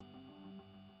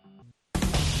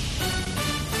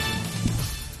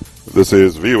This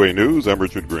is VOA News. I'm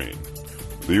Richard Green.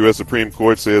 The U.S. Supreme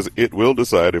Court says it will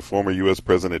decide if former U.S.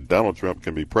 President Donald Trump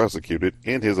can be prosecuted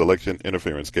in his election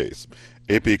interference case.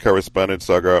 AP correspondent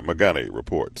Sagar Magani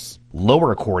reports.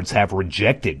 Lower courts have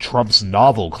rejected Trump's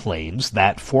novel claims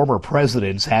that former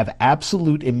presidents have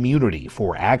absolute immunity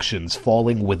for actions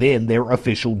falling within their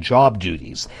official job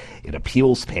duties. An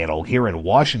appeals panel here in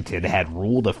Washington had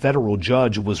ruled a federal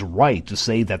judge was right to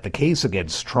say that the case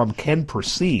against Trump can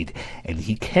proceed and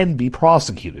he can be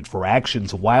prosecuted for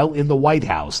actions while in the White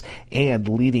House and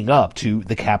leading up to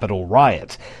the Capitol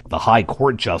riot. The high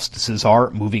court justices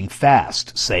are moving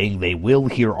fast, saying they will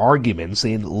hear arguments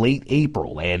in late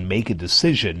April and make a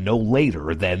decision no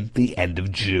later than the end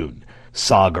of June.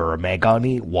 Sagar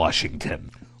Magani,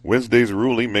 Washington. Wednesday's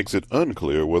ruling makes it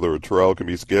unclear whether a trial can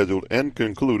be scheduled and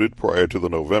concluded prior to the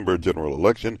November general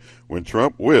election, when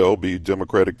Trump will be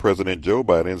Democratic President Joe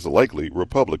Biden's likely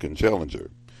Republican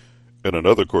challenger. In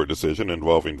another court decision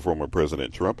involving former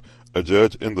President Trump, a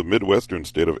judge in the Midwestern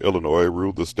state of Illinois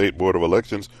ruled the State Board of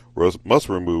Elections must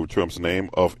remove Trump's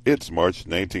name off its March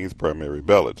 19th primary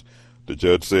ballot. The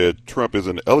judge said Trump is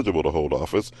ineligible to hold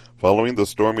office following the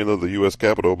storming of the U.S.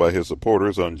 Capitol by his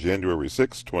supporters on January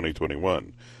 6,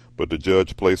 2021. But the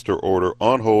judge placed her order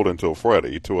on hold until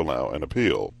Friday to allow an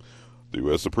appeal. The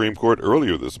U.S. Supreme Court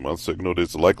earlier this month signaled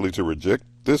it's likely to reject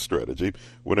this strategy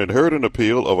when it heard an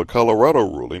appeal of a Colorado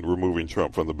ruling removing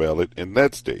Trump from the ballot in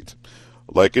that state.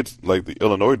 Like the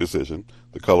Illinois decision,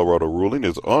 the Colorado ruling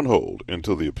is on hold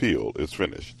until the appeal is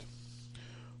finished.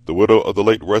 The widow of the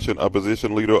late Russian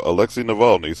opposition leader Alexei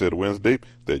Navalny said Wednesday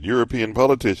that European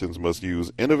politicians must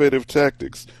use innovative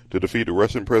tactics to defeat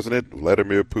Russian President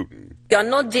Vladimir Putin. We are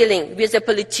not dealing with a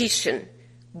politician,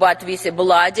 but with a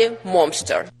bloody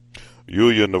monster.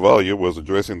 Yulia Navalny was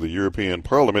addressing the European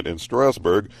Parliament in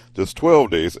Strasbourg just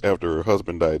 12 days after her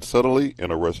husband died suddenly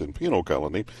in a Russian penal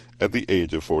colony at the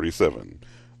age of 47.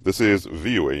 This is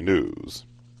VOA News.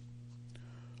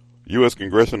 U.S.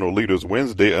 congressional leaders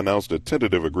Wednesday announced a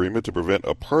tentative agreement to prevent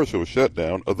a partial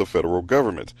shutdown of the federal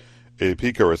government.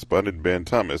 AP correspondent Ben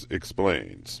Thomas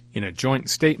explains. In a joint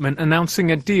statement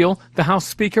announcing a deal, the House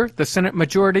Speaker, the Senate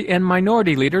Majority and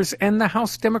Minority leaders, and the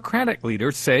House Democratic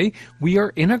leaders say we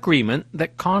are in agreement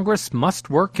that Congress must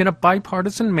work in a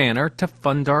bipartisan manner to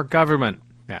fund our government.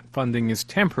 That funding is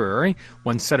temporary,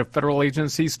 one set of federal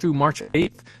agencies through March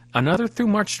 8th, another through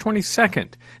March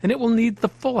 22nd, and it will need the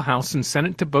full House and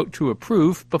Senate to vote to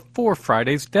approve before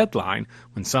Friday's deadline,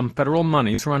 when some federal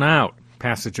monies run out.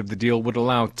 Passage of the deal would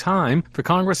allow time for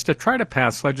Congress to try to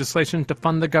pass legislation to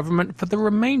fund the government for the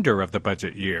remainder of the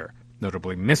budget year.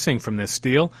 Notably missing from this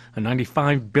deal, a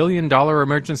 $95 billion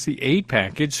emergency aid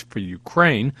package for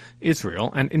Ukraine,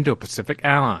 Israel, and Indo-Pacific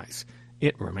allies.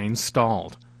 It remains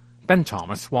stalled. Ben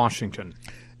Thomas, Washington.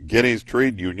 Guinea's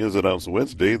trade unions announced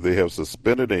Wednesday they have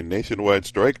suspended a nationwide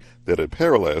strike that had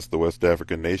paralyzed the West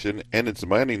African nation and its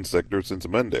mining sector since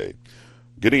Monday.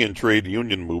 Guinean Trade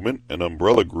Union Movement, an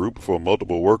umbrella group for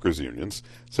multiple workers' unions,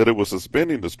 said it was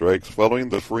suspending the strikes following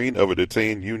the freeing of a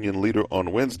detained union leader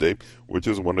on Wednesday, which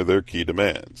is one of their key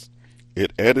demands.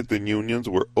 It added the unions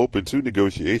were open to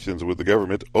negotiations with the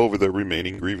government over their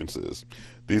remaining grievances.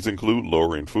 These include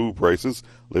lowering food prices,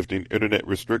 lifting internet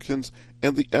restrictions,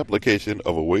 and the application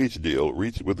of a wage deal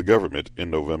reached with the government in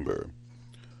November.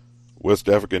 West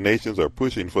African nations are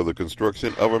pushing for the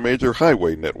construction of a major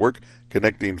highway network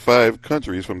connecting 5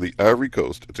 countries from the Ivory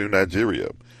Coast to Nigeria.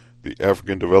 The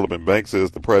African Development Bank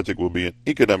says the project will be an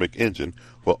economic engine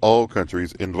for all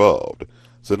countries involved.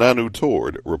 Sananu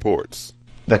Tord reports.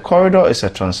 The corridor is a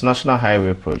transnational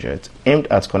highway project aimed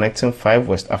at connecting 5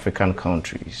 West African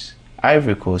countries,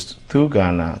 Ivory Coast through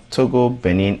Ghana, Togo,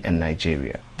 Benin, and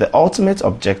Nigeria. The ultimate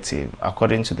objective,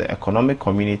 according to the Economic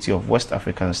Community of West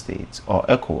African States, or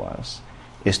ECOWAS,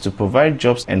 is to provide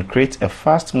jobs and create a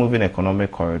fast-moving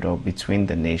economic corridor between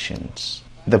the nations.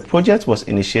 The project was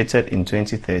initiated in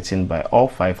 2013 by all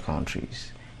 5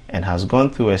 countries and has gone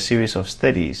through a series of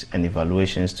studies and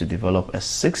evaluations to develop a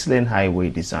 6-lane highway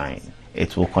design.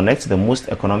 It will connect the most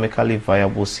economically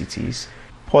viable cities,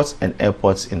 ports, and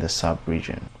airports in the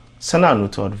sub-region. Sana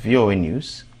Anutod, VOA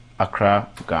News, Accra,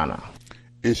 Ghana.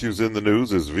 Issues in the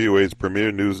News is VOA's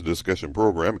premier news discussion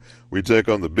program. We take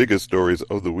on the biggest stories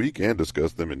of the week and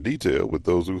discuss them in detail with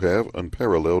those who have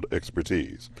unparalleled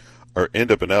expertise. Our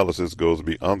in-depth analysis goes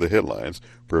beyond the headlines,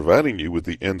 providing you with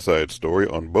the inside story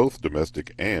on both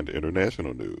domestic and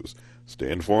international news. Stay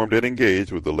informed and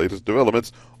engaged with the latest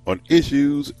developments on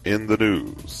issues in the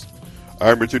news.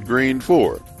 I'm Richard Green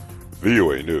for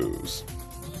VOA News.